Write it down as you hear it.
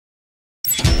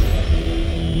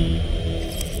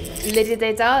Lydia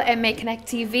Des Dolles, MA Connect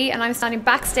TV, and I'm standing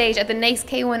backstage at the Naas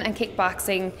K1 and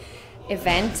Kickboxing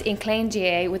event in Clane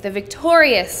GAA with the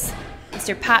victorious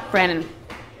Mr. Pat Brennan.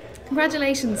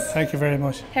 Congratulations. Thank you very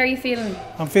much. How are you feeling?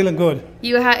 I'm feeling good.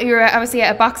 You were obviously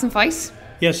at a boxing fight?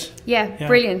 Yes. Yeah,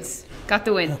 brilliant. Got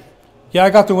the win. Yeah, I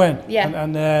got the win. Yeah.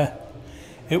 And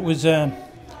it was a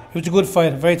good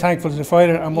fight. I'm very thankful to the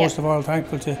fighter, and most of all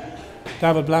thankful to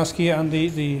Dawid Blaszke and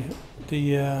the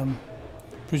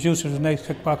producers of Naas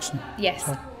Kickboxing. Yes,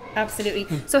 absolutely.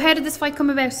 So how did this fight come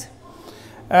about?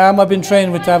 I've been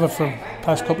training with Dawid for the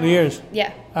past couple of years.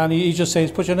 Yeah. And he just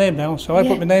says, put your name down. So I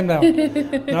put my name down.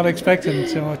 Not expecting it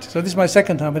so much. So this is my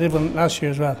second time. I did one last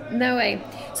year as well. No way.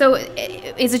 So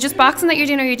is it just boxing that you're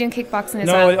doing, or are you doing kickboxing as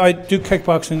well? No, I do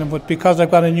kickboxing, but because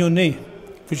I've got a new knee,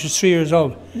 which is 3 years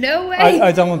old. No way.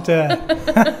 I don't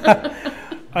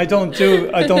I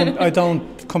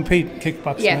don't compete in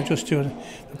kickboxing. Yeah. I just do it.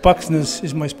 Boxing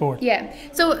is my sport. Yeah.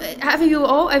 So have you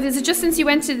is it just since you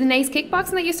went to the Naas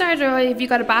Kickboxing that you started, or have you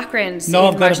got a background? No,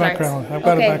 I've got a background. I've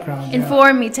got a background.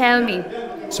 Inform me, tell me.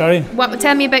 Sorry?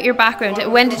 Tell me about your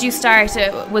background. When did you start?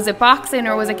 Was it boxing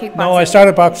or was it kickboxing? No, I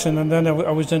started boxing, and then I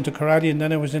was into karate, and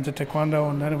then I was into taekwondo,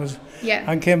 and then it was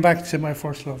and came back to my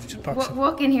first love, which is boxing.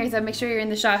 Walk in here, so make sure you're in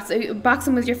the shots. So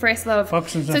boxing was your first love.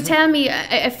 Boxing. So tell me,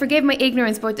 forgive my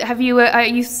ignorance, but have you?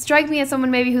 You strike me as someone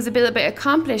maybe who's a bit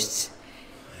accomplished.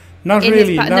 Not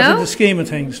really, not in the scheme of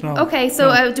things, no. Okay,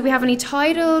 so do we have any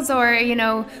titles, or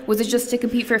was it just to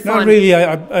compete for fun? Not really.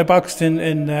 I boxed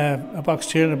I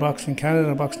boxed here, I boxed in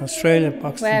Canada, I boxed in Australia, I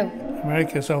boxed in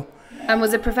America. So. And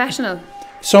was it professional?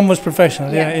 Some was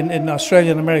professional, yeah. In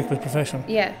Australia and America was professional.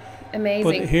 Yeah, amazing.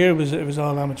 But here it was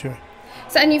all amateur.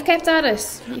 So, and you've kept at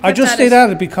it. I just stayed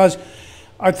at it because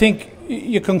I think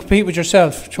you can compete with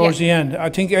yourself towards the end.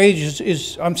 I think age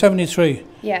is I'm 73.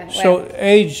 Yeah. So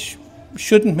age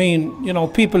shouldn't mean,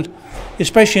 people,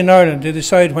 especially in Ireland, they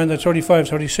decide when they're 35,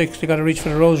 36, they got to reach for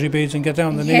the rosary beads and get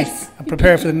down on the knees and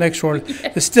prepare for the next world.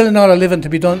 There's still not a living to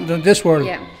be done in this world.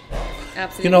 Yeah,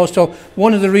 absolutely. So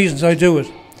one of the reasons I do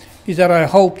it is that I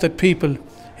hope that people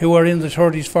who are in the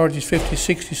 30s, 40s,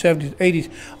 50s, 60s, 70s, 80s,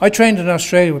 I trained in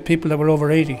Australia with people that were over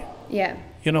 80. Yeah.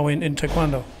 In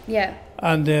taekwondo. Yeah.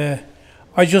 And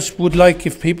I just would like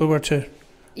if people were to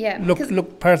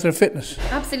look part of their fitness.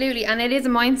 Absolutely, and it is a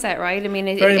mindset, right? I mean,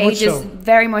 age is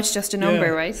very much just a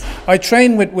number, right? I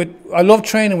train I love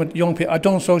training with young people. I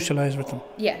don't socialise with them.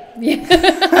 Yeah.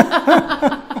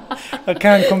 I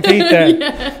can't compete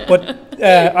there. But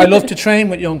I love to train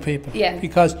with young people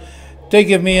because they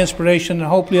give me inspiration, and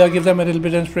hopefully I give them a little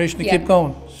bit of inspiration to keep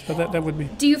going. So that would be.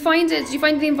 Do you find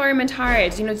the environment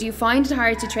hard? Do you find it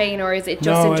hard to train, or is it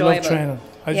just enjoyable? No, I love training.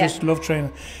 I just love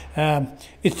training.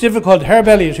 It's difficult. Herb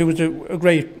Elliott, who was a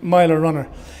great miler runner,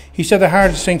 he said the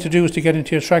hardest thing to do is to get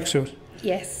into your tracksuit.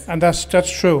 Yes. And that's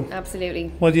true.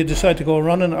 Absolutely. Whether you decide to go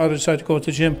running or decide to go to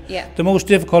the gym. Yeah. The most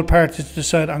difficult part is to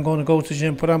decide I'm going to go to the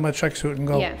gym, put on my tracksuit and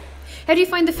go. Yeah. How do you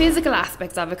find the physical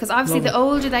aspects of it? Because obviously the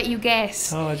older that you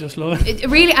get... Oh, I just love it. It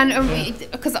really, and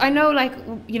because I know,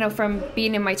 from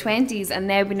being in my 20s and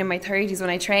now being in my 30s when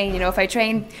I train, if I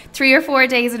train 3 or 4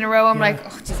 days in a row, I'm like,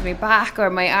 oh, just my back or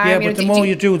my arm. Yeah, but the more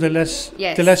you do, the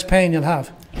less pain you'll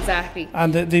have. Exactly.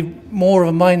 And the more of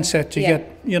a mindset you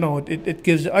get, it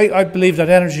gives... I believe that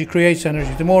energy creates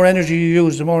energy. The more energy you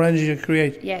use, the more energy you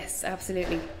create. Yes,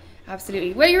 absolutely.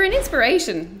 Absolutely. Well, you're an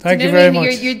inspiration. Thank you very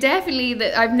much. You're definitely...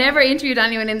 I've never interviewed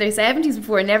anyone in their 70s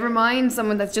before, never mind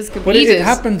someone that's just competed. But it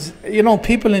happens,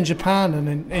 people in Japan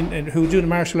and who do the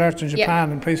martial arts in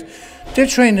Japan and places, they're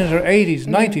trained in their 80s,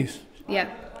 90s. Yeah.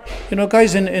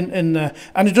 Guys and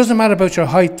it doesn't matter about your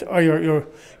height or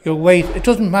your weight. It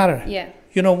doesn't matter. Yeah.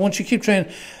 Once you keep training,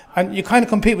 and you kind of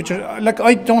compete with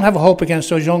I don't have a hope against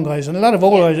those young guys, and a lot of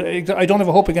old guys, I don't have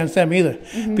a hope against them either,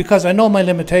 because I know my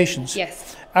limitations.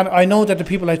 Yes. And I know that the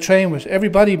people I train with, every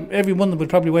one of them would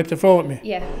probably wipe the floor with me.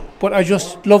 Yeah. But I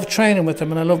just love training with them,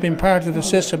 and I love being part of the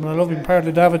system, and I love being part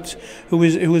of Dawid, who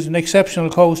is an exceptional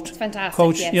coach.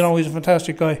 Fantastic. Yes. He's a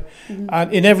fantastic guy,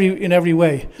 and in every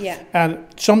way. Yeah. And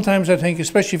sometimes I think,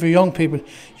 especially for young people,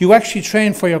 you actually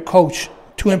train for your coach,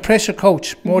 to impress your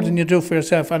coach more than you do for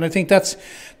yourself. And I think that's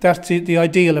the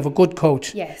ideal of a good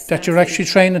coach. Yes. That you're actually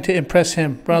training to impress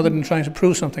him rather than trying to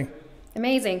prove something.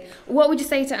 Amazing. What would you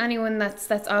say to anyone that's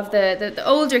of the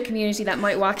older community that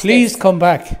might watch Please this? Come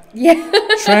back. Yeah.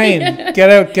 Train.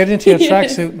 Get into your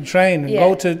tracksuit and train. And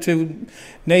go to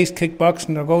Naas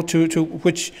Kickboxing, or go to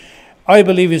which I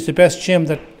believe is the best gym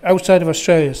that outside of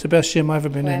Australia. It's the best gym I've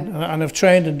ever been in. And I've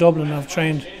trained in Dublin. I've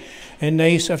trained in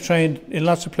Naas. I've trained in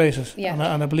lots of places. Yeah.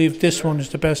 And I believe this one is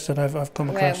the best that I've come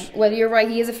across. Well, you're right.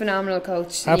 He is a phenomenal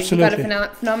coach. Absolutely. You've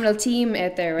got a phenomenal team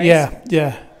out there, right?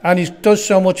 Yeah. and he does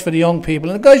so much for the young people,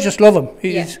 and the guys just love him.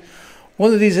 He's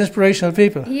one of these inspirational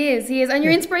people. He is, and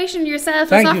you're inspiration yourself.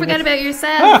 Thank Let's not you. forget about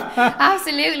yourself.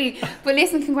 Absolutely. But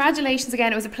listen, congratulations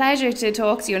again. It was a pleasure to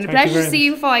talk to you, and a pleasure to see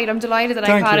you fight. I'm delighted that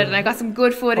I caught it, and I got some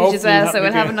good footage as well, so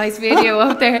we'll have a nice video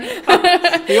up there.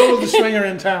 The oldest swinger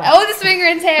in town. Oldest swinger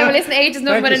in town. Well, listen, age is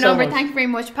nothing but a number. Thank you very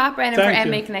much, Pat Brennan, for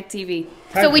MMA Connect TV.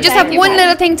 So we just have one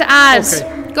little thing to add.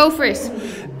 Okay. Go for it.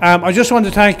 I just want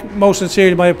to thank most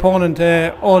sincerely my opponent,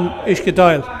 Owen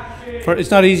Ishkadile.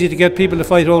 It's not easy to get people to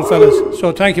fight old fellas.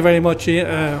 So thank you very much,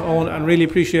 Owen, and really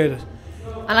appreciate it.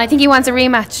 And I think he wants a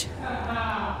rematch.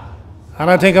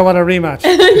 And I think I want a rematch.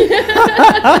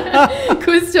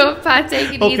 Good stuff, Pat.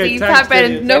 Take it easy. Pat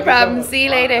Brennan, no problem. See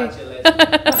you later.